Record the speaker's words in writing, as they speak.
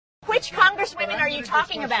Which congresswomen are you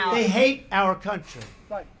talking about? They hate our country.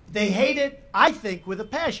 They hate it, I think, with a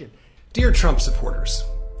passion. Dear Trump supporters,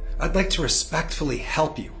 I'd like to respectfully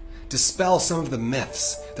help you dispel some of the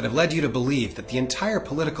myths that have led you to believe that the entire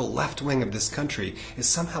political left wing of this country is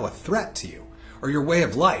somehow a threat to you or your way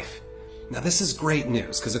of life. Now this is great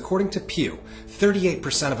news because according to Pew,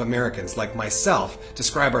 38% of Americans like myself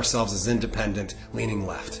describe ourselves as independent, leaning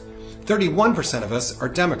left. 31% of us are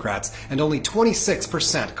Democrats and only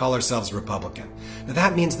 26% call ourselves Republican. Now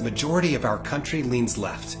that means the majority of our country leans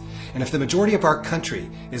left. And if the majority of our country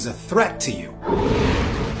is a threat to you,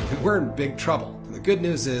 then we're in big trouble. And the good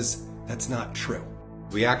news is that's not true.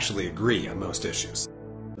 We actually agree on most issues.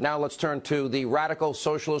 Now let's turn to the radical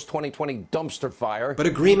socialist 2020 dumpster fire. But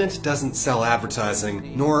agreement doesn't sell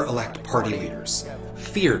advertising nor elect party leaders.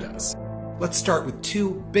 Fear does. Let's start with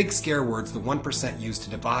two big scare words the 1% use to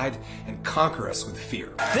divide and conquer us with fear.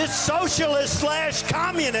 This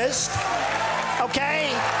socialist/communist,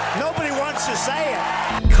 okay? Nobody wants to say it.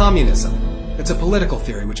 Communism. It's a political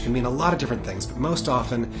theory which can mean a lot of different things, but most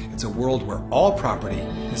often it's a world where all property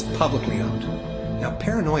is publicly owned. Now,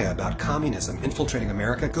 paranoia about communism infiltrating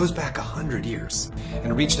America goes back 100 years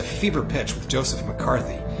and reached a fever pitch with Joseph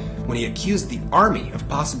McCarthy when he accused the army of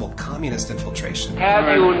possible communist infiltration.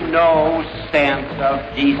 Have you no sense of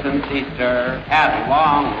decency, sir, at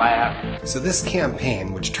long last? So this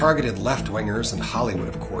campaign, which targeted left-wingers and Hollywood,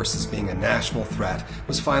 of course, as being a national threat,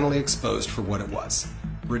 was finally exposed for what it was.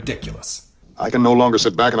 Ridiculous. I can no longer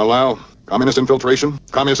sit back and allow communist infiltration,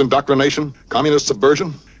 communist indoctrination, communist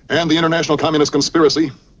subversion, and the international communist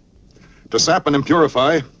conspiracy to sap and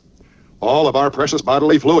impurify all of our precious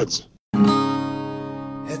bodily fluids.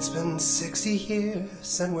 It's been 60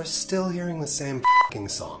 years and we're still hearing the same f***ing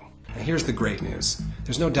song. Now here's the great news.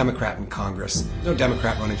 There's no Democrat in Congress, no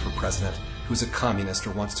Democrat running for president who's a communist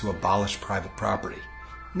or wants to abolish private property.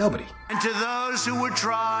 Nobody. And to those who would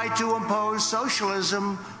try to impose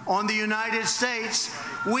socialism on the United States,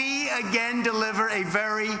 we again deliver a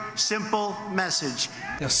very simple message.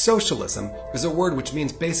 Now, socialism is a word which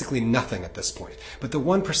means basically nothing at this point, but the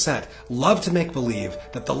 1% love to make believe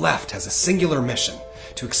that the left has a singular mission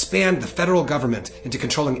to expand the federal government into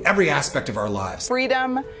controlling every aspect of our lives.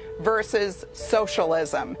 Freedom versus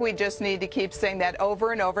socialism. We just need to keep saying that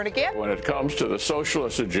over and over and again. When it comes to the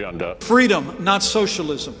socialist agenda, freedom, not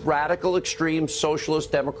socialism. Radical, extreme,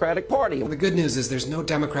 socialist Democratic Party. Well, the good news is there's no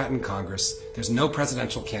Democrat in Congress, there's no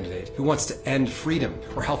presidential candidate who wants to end freedom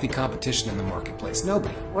or healthy competition in the marketplace.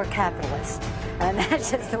 Nobody. We're capitalists, and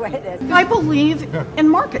that's just the way it is. I believe in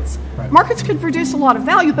markets. Markets could produce a lot of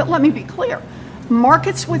value, but let me be clear.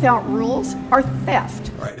 Markets without rules are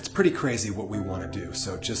theft. All right, it's pretty crazy what we want to do,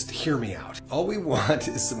 so just hear me out. All we want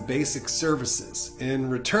is some basic services in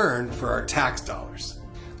return for our tax dollars,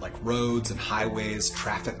 like roads and highways,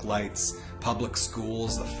 traffic lights, public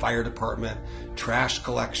schools, the fire department, trash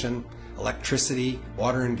collection, electricity,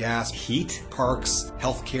 water and gas, heat, parks,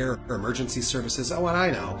 healthcare, emergency services, oh, and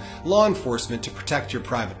I know, law enforcement to protect your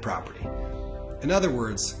private property. In other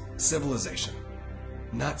words, civilization.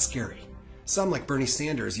 Not scary. Some, like Bernie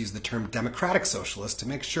Sanders, use the term democratic socialist to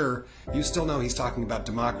make sure you still know he's talking about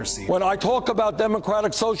democracy. when I talk about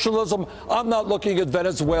democratic socialism, I'm not looking at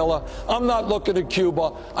Venezuela, I'm not looking at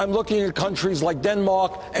Cuba, I'm looking at countries like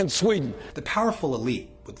Denmark and Sweden. The powerful elite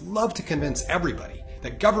would love to convince everybody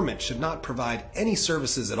that government should not provide any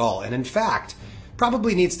services at all, and in fact,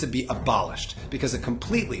 probably needs to be abolished because a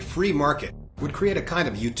completely free market would create a kind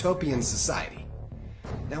of utopian society.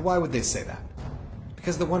 Now, why would they say that?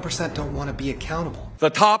 Because the 1% don't want to be accountable. The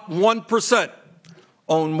top 1%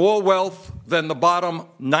 own more wealth than the bottom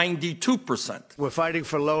 92%. We're fighting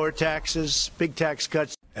for lower taxes, big tax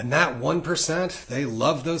cuts. And that 1%, they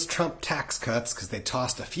love those Trump tax cuts because they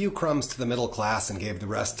tossed a few crumbs to the middle class and gave the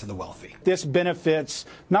rest to the wealthy. This benefits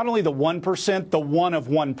not only the 1%, the one of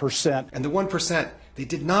 1%. And the 1%, they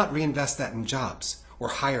did not reinvest that in jobs or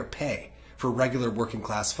higher pay for regular working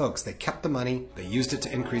class folks. They kept the money, they used it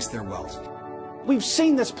to increase their wealth. We've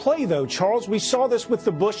seen this play, though, Charles. We saw this with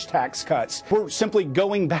the Bush tax cuts. We're simply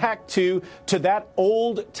going back to that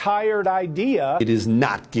old, tired idea. It is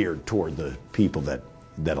not geared toward the people that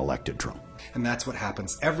elected Trump. And that's what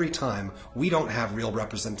happens every time we don't have real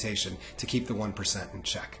representation to keep the 1% in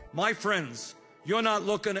check. My friends, you're not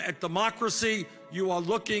looking at democracy, you are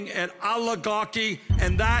looking at oligarchy,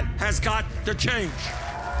 and that has got to change.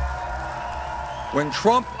 When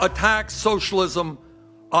Trump attacks socialism,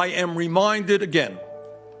 I am reminded again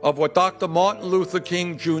of what Dr. Martin Luther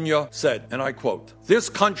King Jr. said, and I quote, "This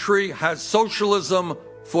country has socialism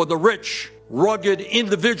for the rich, rugged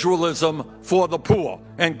individualism for the poor,"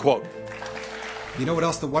 end quote. You know what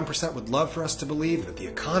else the 1% would love for us to believe? That the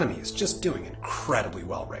economy is just doing incredibly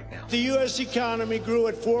well right now. The U.S. economy grew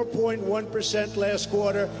at 4.1% last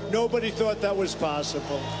quarter. Nobody thought that was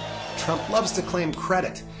possible. Trump loves to claim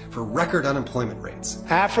credit for record unemployment rates.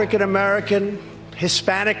 African American,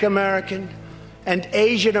 Hispanic American, and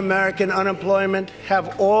Asian American unemployment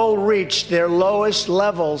have all reached their lowest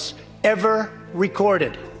levels ever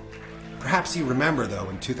recorded. Perhaps you remember, though,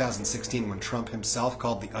 in 2016 when Trump himself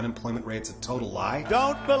called the unemployment rates a total lie?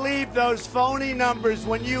 Don't believe those phony numbers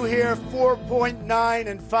when you hear 4.9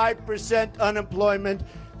 and 5% unemployment.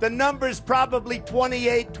 The number's probably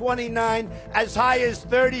 28, 29, as high as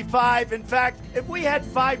 35. In fact, if we had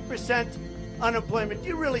 5% unemployment, do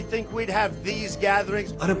you really think we'd have these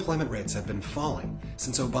gatherings? Unemployment rates have been falling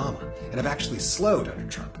since Obama and have actually slowed under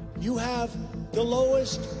Trump. You have the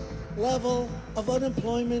lowest level of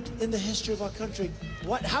unemployment in the history of our country.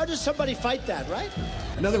 How does somebody fight that, right?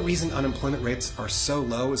 Another reason unemployment rates are so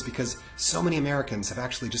low is because so many Americans have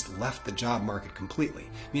actually just left the job market completely,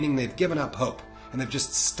 meaning they've given up hope and they've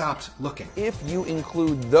just stopped looking. If you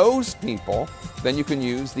include those people, then you can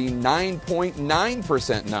use the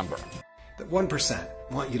 9.9% number. The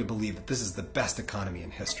 1% want you to believe that this is the best economy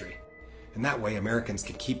in history. And that way Americans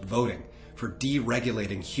can keep voting for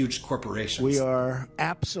deregulating huge corporations. We are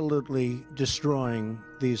absolutely destroying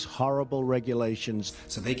these horrible regulations.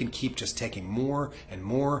 So they can keep just taking more and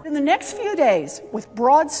more. In the next few days, with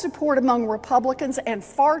broad support among Republicans and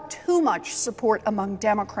far too much support among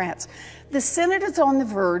Democrats, the Senate is on the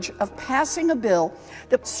verge of passing a bill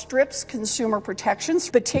that strips consumer protections,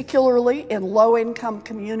 particularly in low-income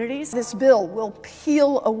communities. This bill will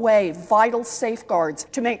peel away vital safeguards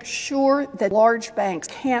to make sure that large banks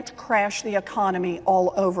can't crash the economy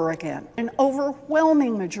all over again. An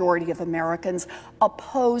overwhelming majority of Americans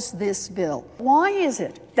oppose this bill. Why is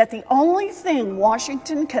it that the only thing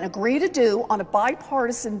Washington can agree to do on a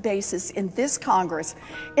bipartisan basis in this Congress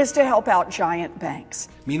is to help out giant banks?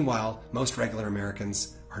 Meanwhile, most regular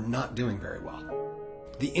Americans are not doing very well.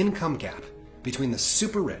 The income gap between the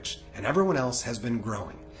super rich and everyone else has been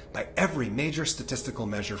growing by every major statistical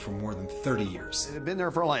measure for more than 30 years. They've been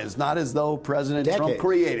there for a while. It's not as though President Trump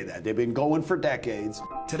created that. They've been going for decades.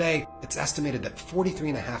 Today, it's estimated that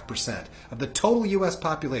 43.5% of the total U.S.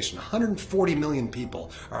 population, 140 million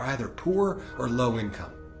people, are either poor or low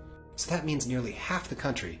income. So that means nearly half the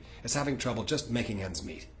country is having trouble just making ends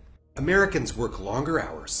meet. Americans work longer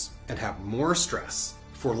hours and have more stress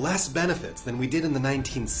for less benefits than we did in the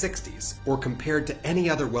 1960s, or compared to any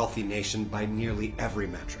other wealthy nation by nearly every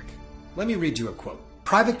metric. Let me read you a quote.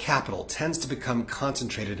 Private capital tends to become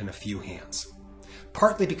concentrated in a few hands,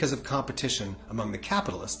 partly because of competition among the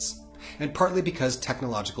capitalists, and partly because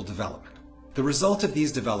technological development. The result of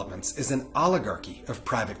these developments is an oligarchy of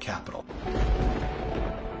private capital.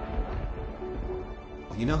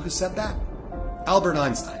 You know who said that? Albert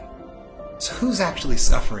Einstein. So who's actually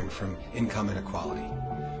suffering from income inequality?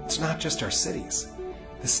 It's not just our cities.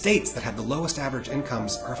 The states that have the lowest average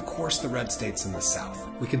incomes are, of course, the red states in the South.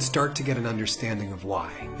 We can start to get an understanding of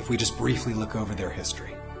why if we just briefly look over their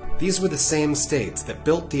history. These were the same states that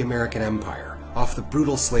built the American empire off the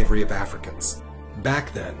brutal slavery of Africans.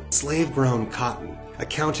 Back then, slave-grown cotton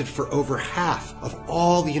accounted for over half of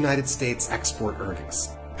all the United States export earnings.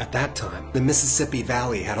 At that time, the Mississippi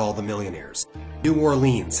Valley had all the millionaires. New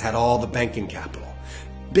Orleans had all the banking capital.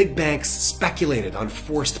 Big banks speculated on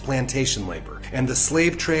forced plantation labor, and the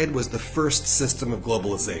slave trade was the first system of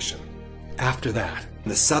globalization. After that,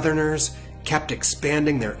 the Southerners kept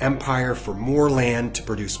expanding their empire for more land to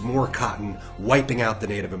produce more cotton, wiping out the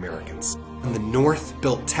Native Americans. And the North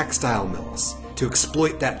built textile mills to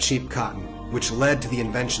exploit that cheap cotton, which led to the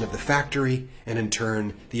invention of the factory and, in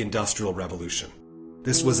turn, the Industrial Revolution.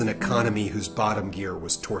 This was an economy whose bottom gear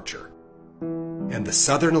was torture. And the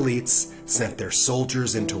Southern elites sent their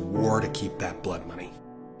soldiers into war to keep that blood money.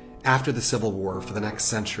 After the Civil War, for the next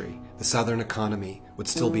century, the Southern economy would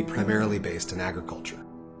still be primarily based in agriculture.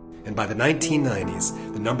 And by the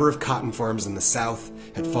 1990s, the number of cotton farms in the South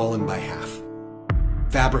had fallen by half.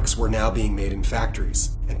 Fabrics were now being made in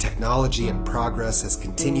factories, and technology and progress has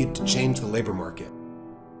continued to change the labor market.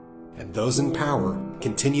 And those in power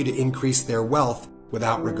continue to increase their wealth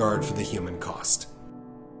without regard for the human cost.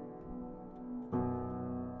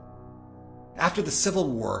 After the Civil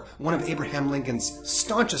War, one of Abraham Lincoln's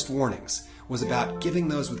staunchest warnings was about giving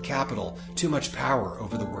those with capital too much power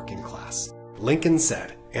over the working class. Lincoln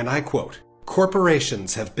said, and I quote,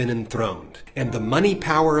 "Corporations have been enthroned, and the money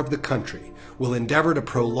power of the country will endeavor to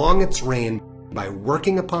prolong its reign by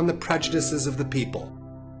working upon the prejudices of the people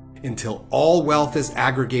until all wealth is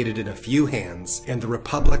aggregated in a few hands and the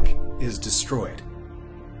republic is destroyed."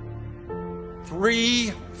 3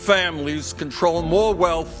 families control more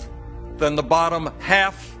wealth than the bottom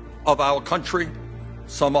half of our country,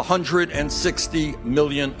 some 160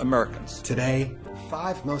 million Americans. Today,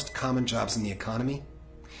 5 most common jobs in the economy: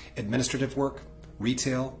 administrative work,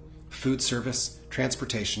 retail, food service,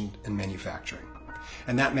 transportation, and manufacturing.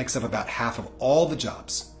 And that makes up about half of all the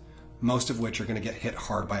jobs, most of which are going to get hit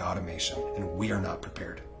hard by automation, and we are not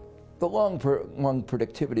prepared. The long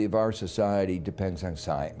productivity of our society depends on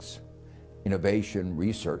science, innovation,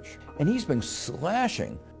 research. And he's been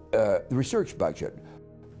slashing the research budget.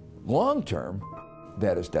 Long term,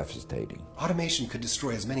 that is devastating. Automation could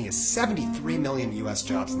destroy as many as 73 million U.S.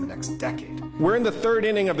 jobs in the next decade. We're in the 3rd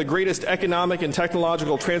inning of the greatest economic and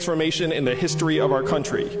technological transformation in the history of our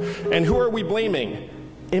country. And who are we blaming?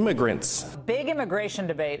 Immigrants. Big immigration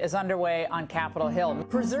debate is underway on Capitol Hill.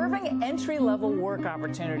 Preserving entry-level work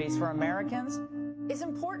opportunities for Americans is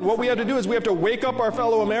important. What we have to do is we have to wake up our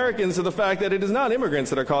fellow Americans to the fact that it is not immigrants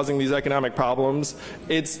that are causing these economic problems.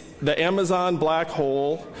 It's the Amazon black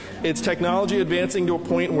hole. It's technology advancing to a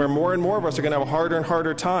point where more and more of us are going to have a harder and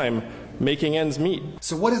harder time making ends meet.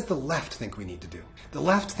 So what does the left think we need to do? The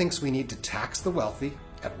left thinks we need to tax the wealthy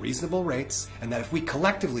at reasonable rates, and that if we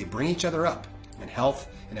collectively bring each other up in health,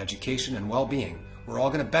 in education, and well-being, we're all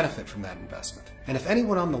going to benefit from that investment. And if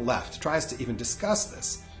anyone on the left tries to even discuss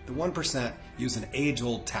this, the 1% use an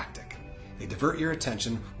age-old tactic. They divert your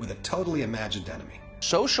attention with a totally imagined enemy.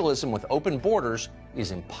 Socialism with open borders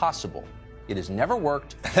is impossible. It has never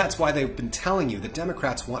worked. That's why they've been telling you that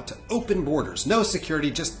Democrats want to open borders. No security,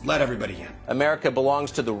 just let everybody in. America belongs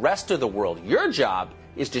to the rest of the world. Your job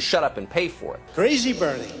is to shut up and pay for it. Crazy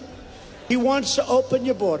Bernie. He wants to open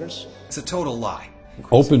your borders. It's a total lie.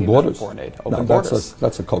 Open borders? Open borders.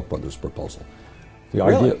 That's a Koch brothers proposal. The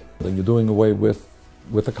idea that you're doing away with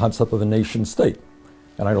the concept of a nation state.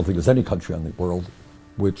 And I don't think there's any country in the world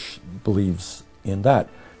which believes in that.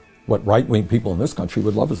 What right-wing people in this country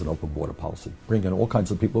would love is an open border policy. Bring in all kinds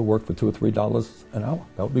of people who work for $2 or $3 an hour.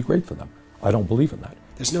 That would be great for them. I don't believe in that.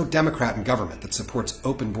 There's no Democrat in government that supports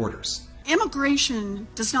open borders. Immigration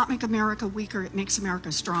does not make America weaker, it makes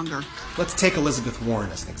America stronger. Let's take Elizabeth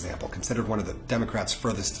Warren as an example, considered one of the Democrats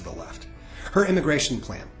furthest to the left. Her immigration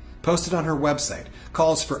plan, posted on her website,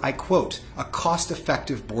 calls for, I quote, a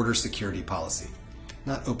cost-effective border security policy,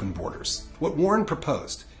 not open borders. What Warren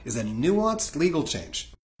proposed is a nuanced legal change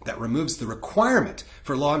that removes the requirement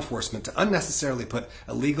for law enforcement to unnecessarily put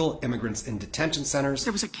illegal immigrants in detention centers.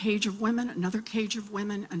 There was a cage of women, another cage of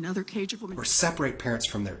women, another cage of women. Or separate parents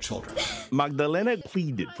from their children. Magdalena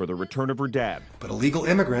pleaded for the return of her dad. But illegal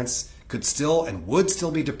immigrants could still and would still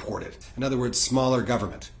be deported. In other words, smaller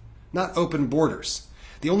government, not open borders.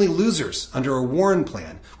 The only losers under a Warren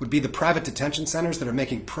plan would be the private detention centers that are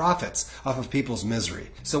making profits off of people's misery.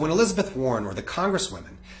 So when Elizabeth Warren or the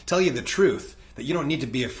congresswomen tell you the truth, that you don't need to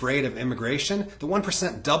be afraid of immigration, the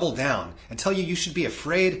 1% double down and tell you should be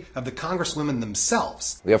afraid of the congresswomen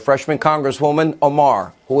themselves. We have freshman Congresswoman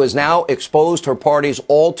Omar, who has now exposed her party's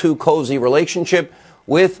all-too-cozy relationship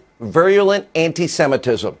with virulent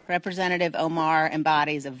anti-Semitism. Representative Omar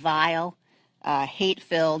embodies a vile,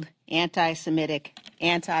 hate-filled, anti-Semitic,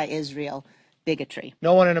 anti-Israel bigotry.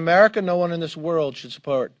 No one in America, no one in this world should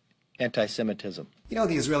support anti-Semitism. You know,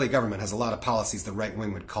 the Israeli government has a lot of policies the right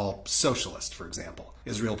wing would call socialist, for example.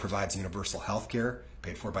 Israel provides universal health care,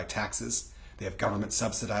 paid for by taxes. They have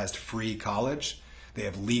government-subsidized free college. They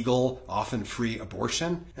have legal, often free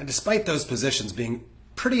abortion. And despite those positions being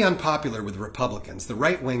pretty unpopular with Republicans, the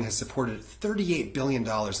right wing has supported $38 billion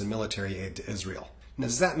in military aid to Israel. Now,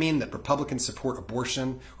 does that mean that Republicans support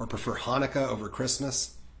abortion or prefer Hanukkah over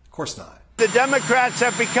Christmas? Of course not. The Democrats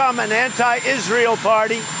have become an anti-Israel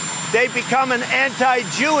party. They've become an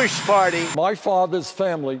anti-Jewish party. My father's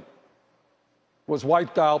family was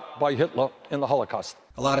wiped out by Hitler in the Holocaust.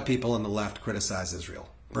 A lot of people on the left criticize Israel.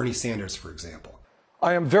 Bernie Sanders, for example.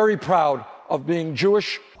 I am very proud of being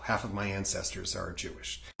Jewish. Half of my ancestors are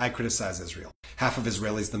Jewish. I criticize Israel. Half of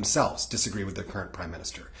Israelis themselves disagree with their current prime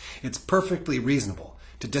minister. It's perfectly reasonable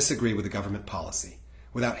to disagree with a government policy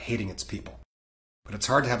without hating its people. But it's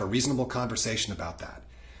hard to have a reasonable conversation about that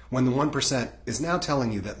when the 1% is now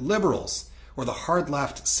telling you that liberals or the hard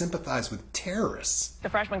left sympathize with terrorists. The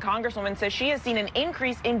freshman congresswoman says she has seen an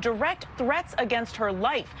increase in direct threats against her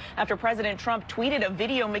life after President Trump tweeted a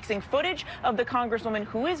video mixing footage of the congresswoman,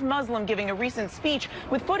 who is Muslim, giving a recent speech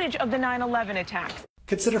with footage of the 9/11 attacks.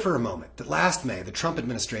 Consider for a moment that last May, the Trump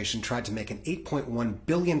administration tried to make an $8.1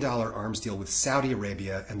 billion arms deal with Saudi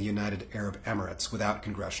Arabia and the United Arab Emirates without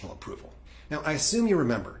congressional approval. Now, I assume you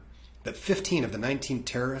remember that 15 of the 19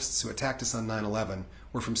 terrorists who attacked us on 9/11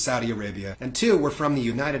 were from Saudi Arabia, and 2 were from the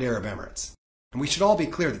United Arab Emirates. And we should all be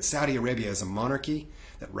clear that Saudi Arabia is a monarchy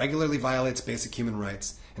that regularly violates basic human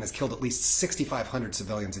rights and has killed at least 6,500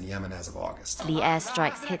 civilians in Yemen as of August. The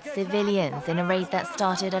airstrikes hit civilians in a raid that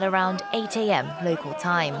started at around 8 a.m. local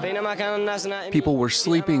time. People were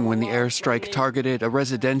sleeping when the airstrike targeted a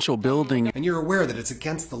residential building. And you're aware that it's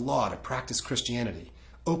against the law to practice Christianity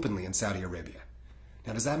openly in Saudi Arabia.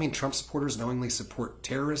 Now, does that mean Trump supporters knowingly support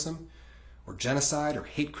terrorism or genocide or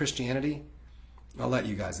hate Christianity? I'll let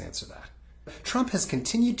you guys answer that. Trump has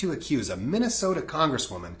continued to accuse a Minnesota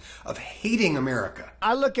congresswoman of hating America.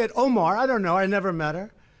 I look at Omar, I don't know, I never met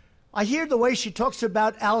her. I hear the way she talks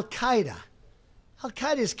about Al-Qaeda.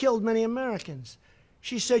 Al-Qaeda has killed many Americans.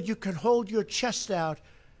 She said you can hold your chest out.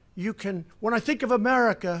 You can, when I think of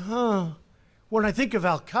America, when I think of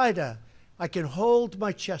Al-Qaeda, I can hold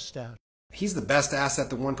my chest out. He's the best asset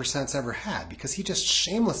the 1%'s ever had because he just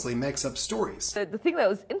shamelessly makes up stories. The thing that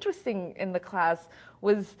was interesting in the class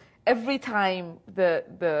was every time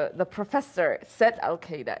the professor said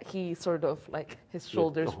Al-Qaeda, he sort of like his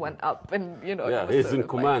shoulders went up and, you know, yeah, he's in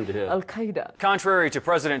command like, here. Al-Qaeda. Contrary to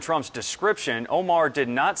President Trump's description, Omar did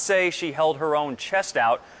not say she held her own chest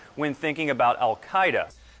out when thinking about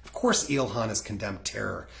Al-Qaeda. Of course Ilhan has condemned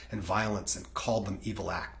terror and violence and called them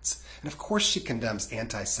evil acts. And of course she condemns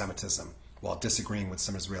anti-Semitism while disagreeing with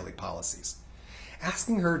some Israeli policies.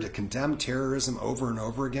 Asking her to condemn terrorism over and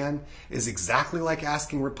over again is exactly like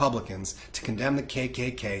asking Republicans to condemn the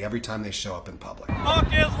KKK every time they show up in public. Fuck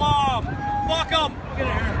Islam! Fuck them!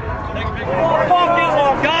 Fuck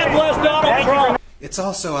Islam! God bless Donald Trump! It's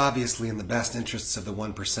also obviously in the best interests of the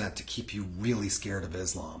 1% to keep you really scared of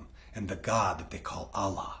Islam and the God that they call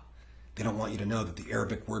Allah. They don't want you to know that the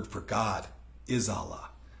Arabic word for God is Allah.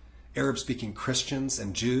 Arab-speaking Christians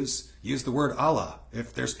and Jews use the word Allah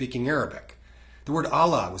if they're speaking Arabic. The word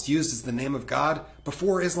Allah was used as the name of God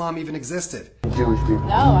before Islam even existed. Jewish people.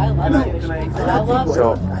 No, I love Jewish people. I love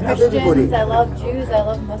Christians, I love Jews, I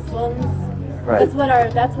love Muslims. Right.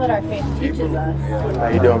 That's what our faith teaches us. How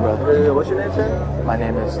you doing, brother? What's your name, sir? My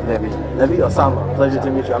name is Levi. Levi Osama. Pleasure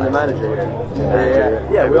to meet you. I'm the manager here.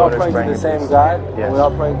 Yeah, we all pray to the same God. Yes. We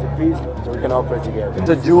all pray to peace, so we can all pray together.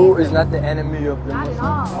 The Jew is not the enemy of the Muslim.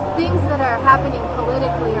 Not at all. Things that are happening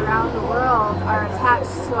politically around the world are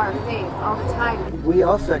attached to our faith all the time. We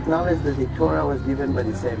also acknowledge that the Torah was given by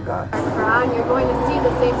the same God. In the Quran, you're going to see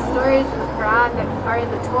the same stories in the Quran that are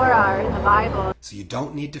in the Torah or in the Bible. So you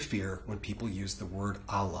don't need to fear when people use the word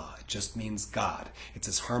Allah. It just means God. It's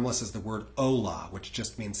as harmless as the word Ola, which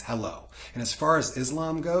just means hello. And as far as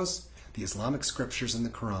Islam goes, the Islamic scriptures in the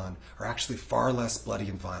Quran are actually far less bloody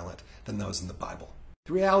and violent than those in the Bible.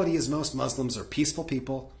 The reality is most Muslims are peaceful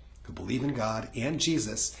people who believe in God and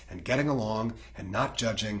Jesus and getting along and not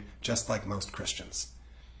judging, just like most Christians.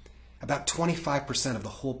 About 25% of the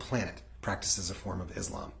whole planet practices a form of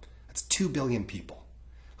Islam. That's 2 billion people.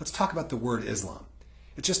 Let's talk about the word Islam.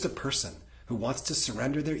 It's just a person who wants to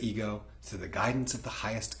surrender their ego to the guidance of the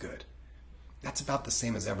highest good. That's about the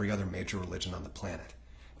same as every other major religion on the planet.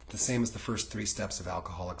 It's the same as the first 3 steps of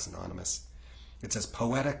Alcoholics Anonymous. It's as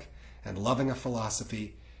poetic and loving a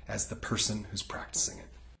philosophy as the person who's practicing it.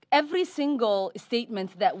 Every single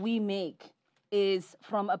statement that we make is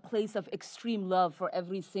from a place of extreme love for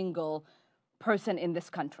every single person in this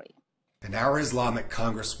country. And our Islamic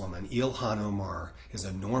Congresswoman, Ilhan Omar, is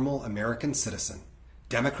a normal American citizen,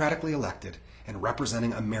 democratically elected and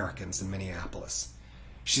representing Americans in Minneapolis.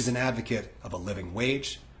 She's an advocate of a living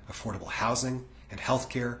wage, affordable housing, and health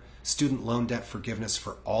care, student loan debt forgiveness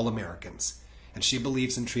for all Americans. And she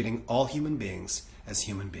believes in treating all human beings as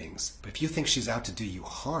human beings. But if you think she's out to do you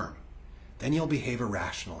harm, then you'll behave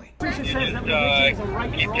irrationally. Muslim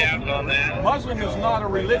is not a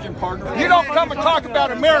religion, partner. You don't come and talk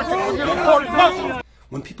about America when you're supporting Muslims.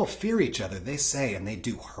 When people fear each other, they say and they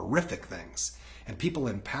do horrific things. And people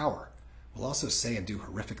in power will also say and do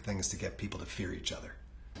horrific things to get people to fear each other.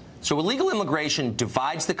 So illegal immigration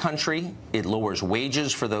divides the country, it lowers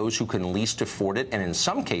wages for those who can least afford it, and in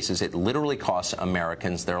some cases it literally costs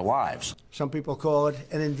Americans their lives. Some people call it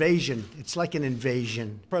an invasion. It's like an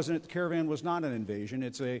invasion. President, the caravan was not an invasion.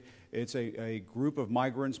 It's a group of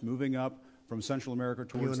migrants moving up from Central America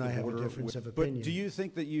towards the border. You and I have a difference of opinion. But do you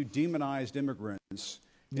think that you demonized immigrants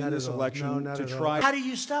in this election to try? How do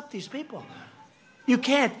you stop these people? You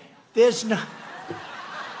can't. There's no...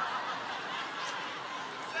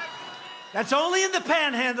 That's only in the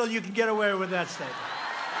panhandle you can get away with that statement.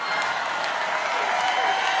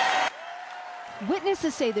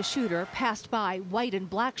 Witnesses say the shooter passed by white and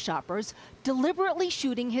black shoppers, deliberately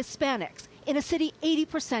shooting Hispanics in a city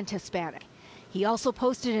 80% Hispanic. He also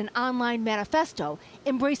posted an online manifesto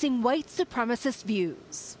embracing white supremacist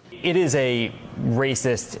views. It is a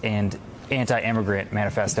racist and anti-immigrant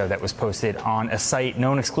manifesto that was posted on a site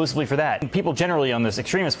known exclusively for that. And people generally on this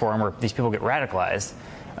extremist forum, where these people get radicalized,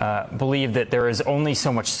 believe that there is only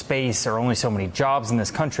so much space or only so many jobs in this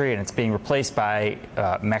country, and it's being replaced by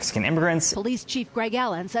Mexican immigrants. Police Chief Greg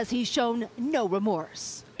Allen says he's shown no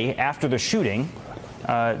remorse. After the shooting,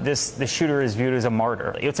 the shooter is viewed as a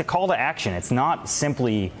martyr. It's a call to action. It's not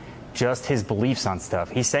simply just his beliefs on stuff.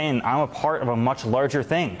 He's saying, I'm a part of a much larger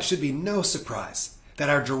thing. It should be no surprise that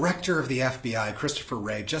our director of the FBI, Christopher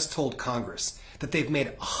Wray, just told Congress that they've made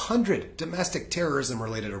 100 domestic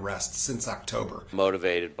terrorism-related arrests since October.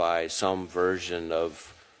 Motivated by some version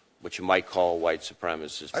of what you might call white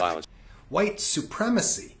supremacist violence. White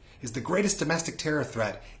supremacy is the greatest domestic terror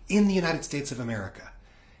threat in the United States of America.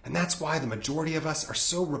 And that's why the majority of us are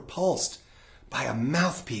so repulsed by a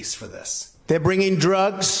mouthpiece for this. They're bringing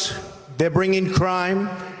drugs, they're bringing crime,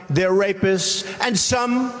 they're rapists, and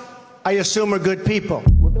some, I assume, are good people.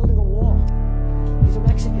 We're building a wall. He's a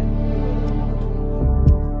Mexican.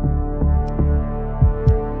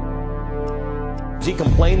 He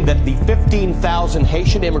complained that the 15,000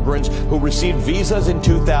 Haitian immigrants who received visas in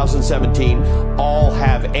 2017 all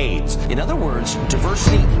have AIDS. In other words,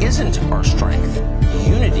 diversity isn't our strength.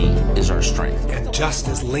 Unity is our strength. And just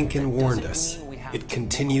as Lincoln warned us, it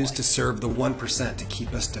continues to serve the 1% to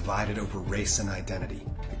keep us divided over race and identity.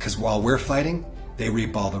 Because while we're fighting, they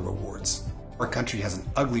reap all the rewards. Our country has an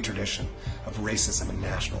ugly tradition of racism and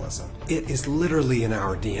nationalism. It is literally in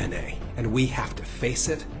our DNA, and we have to face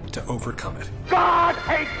it to overcome it. God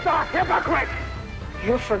hates the hypocrite!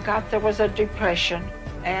 You forgot there was a depression,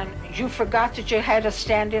 and you forgot that you had to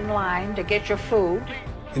stand in line to get your food.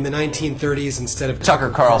 In the 1930s, instead of Tucker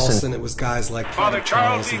Carlson, it was guys like Father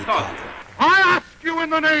Charles E. Cooke. I ask you in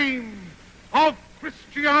the name of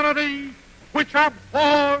Christianity, which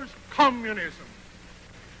abhors communism,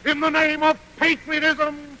 in the name of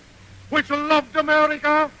patriotism, which loved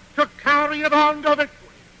America to carry it on to victory,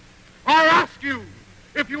 I ask you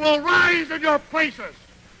if you will rise in your places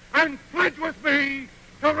and pledge with me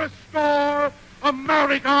to restore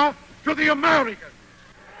America to the Americans.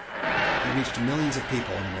 He reached millions of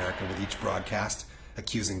people in America with each broadcast,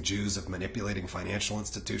 accusing Jews of manipulating financial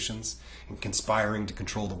institutions and conspiring to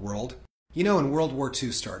control the world. You know, when World War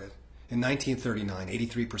II started, in 1939,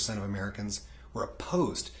 83% of Americans were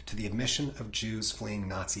opposed to the admission of Jews fleeing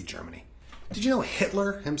Nazi Germany. Did you know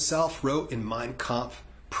Hitler himself wrote in Mein Kampf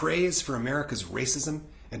praise for America's racism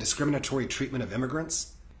and discriminatory treatment of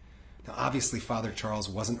immigrants? Now, obviously, Father Charles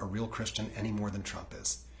wasn't a real Christian any more than Trump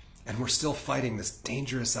is. And we're still fighting this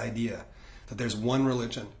dangerous idea that there's one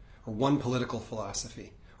religion or one political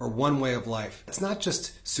philosophy or one way of life. It's not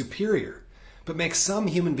just superior, but makes some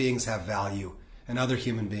human beings have value and other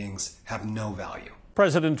human beings have no value.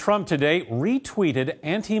 President Trump today retweeted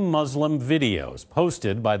anti-Muslim videos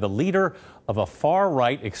posted by the leader of a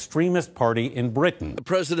far-right extremist party in Britain. The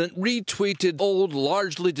president retweeted old,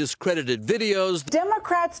 largely discredited videos.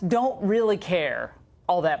 Democrats don't really care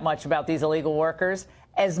all that much about these illegal workers,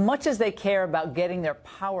 as much as they care about getting their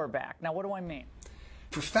power back. Now, what do I mean?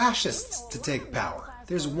 For fascists to take power,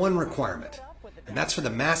 there's one requirement, and that's for the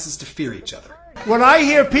masses to fear each other. When I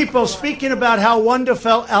hear people speaking about how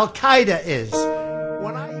wonderful Al-Qaeda is,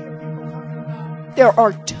 there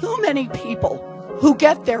are too many people who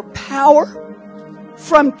get their power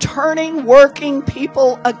from turning working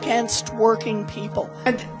people against working people.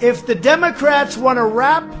 And if the Democrats want to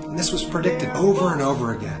rap... And this was predicted over and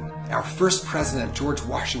over again. Our first president, George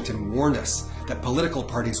Washington, warned us that political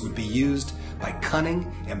parties would be used by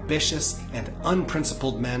cunning, ambitious, and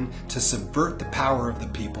unprincipled men to subvert the power of the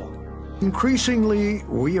people. Increasingly,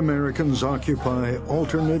 we Americans occupy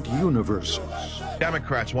alternate universes.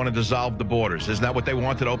 Democrats want to dissolve the borders. Isn't that what they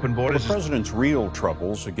wanted, open borders? The president's real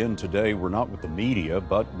troubles, again today, were not with the media,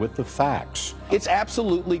 but with the facts. It's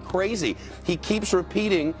absolutely crazy. He keeps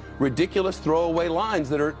repeating ridiculous throwaway lines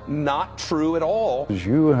that are not true at all.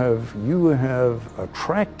 You have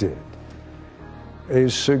attracted a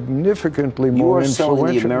significantly more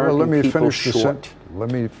influential... Well, let me finish the sentence.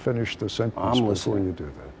 Let me finish the sentence before you do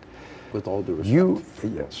that. With all due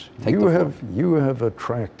respect. You have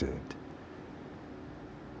attracted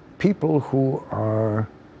people who are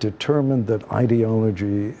determined that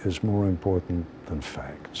ideology is more important than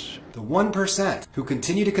facts. The 1% who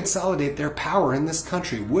continue to consolidate their power in this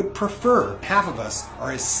country would prefer half of us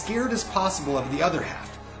are as scared as possible of the other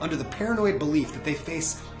half, under the paranoid belief that they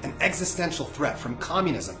face an existential threat from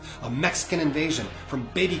communism, a Mexican invasion, from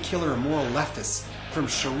baby killer immoral leftists, from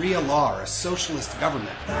Sharia law or a socialist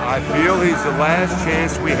government. I feel he's the last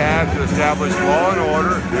chance we have to establish law and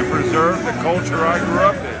order and preserve the culture I grew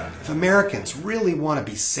up in. If Americans really want to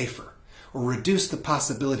be safer, or reduce the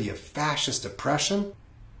possibility of fascist oppression,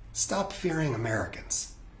 stop fearing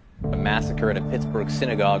Americans. A massacre at a Pittsburgh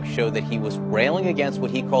synagogue showed that he was railing against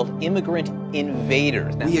what he called immigrant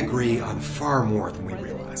invaders. We agree on far more than we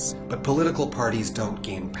realize, but political parties don't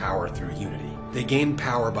gain power through unity. They gain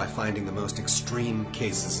power by finding the most extreme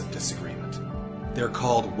cases of disagreement. They're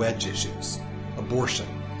called wedge issues. Abortion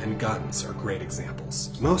and guns are great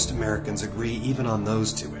examples. Most Americans agree even on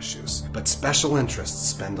those two issues, but special interests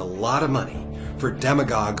spend a lot of money for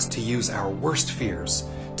demagogues to use our worst fears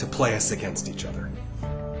to play us against each other.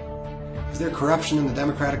 Is there corruption in the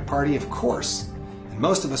Democratic Party? Of course. And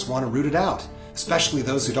most of us want to root it out, especially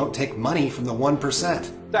those who don't take money from the 1%.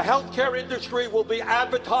 The healthcare industry will be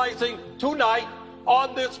advertising tonight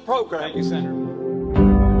on this program. Thank you, Senator.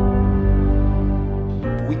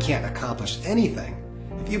 But we can't accomplish anything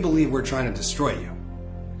if you believe we're trying to destroy you.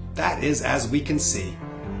 That is, as we can see,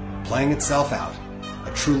 playing itself out,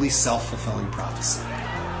 a truly self-fulfilling prophecy.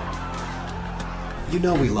 You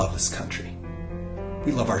know we love this country.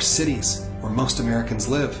 We love our cities, where most Americans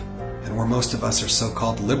live, and where most of us are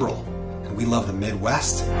so-called liberal. And we love the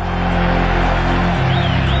Midwest, and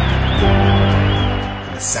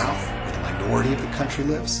the South, where the minority of the country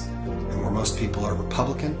lives, and where most people are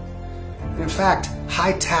Republican. And in fact,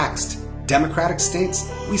 high-taxed Democratic states,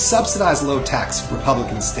 we subsidize low-tax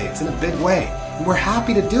Republican states in a big way, and we're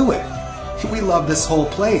happy to do it. We love this whole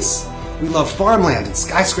place. We love farmland and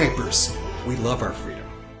skyscrapers. We love our freedom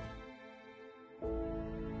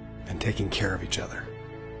and taking care of each other.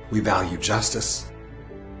 We value justice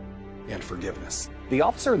and forgiveness. The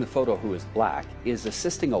officer in the photo who is black is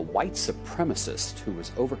assisting a white supremacist who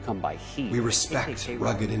was overcome by heat. We respect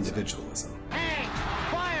rugged individualism.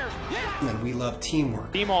 And we love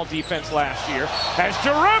teamwork. Team all defense last year as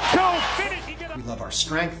Jerebko finished. We love our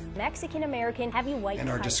strength, Mexican-American, heavy white, and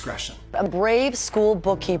our discretion. A brave school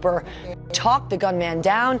bookkeeper talked the gunman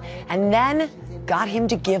down and then got him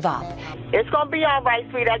to give up. It's going to be all right,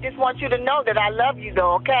 sweet. I just want you to know that I love you,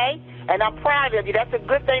 though, okay? And I'm proud of you. That's a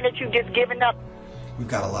good thing that you've just given up. We've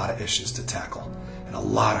got a lot of issues to tackle and a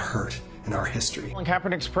lot of hurt in our history.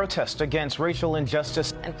 Kaepernick's protest against racial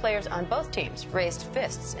injustice. And players on both teams raised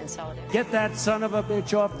fists in solidarity. Get that son of a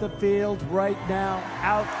bitch off the field right now.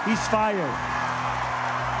 Out. He's fired.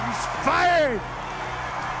 He's fired!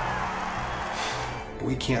 But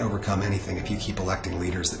we can't overcome anything if you keep electing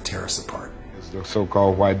leaders that tear us apart. It's the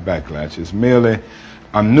so-called white backlash. It's merely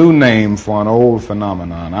a new name for an old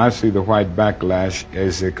phenomenon. I see the white backlash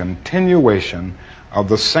as a continuation of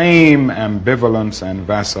the same ambivalence and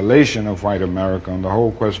vacillation of white America on the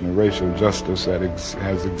whole question of racial justice that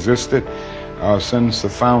has existed since the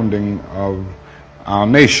founding of our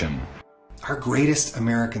nation. Our greatest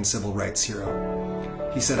American civil rights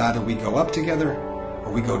hero, he said either we go up together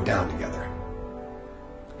or we go down together.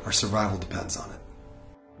 Our survival depends on it.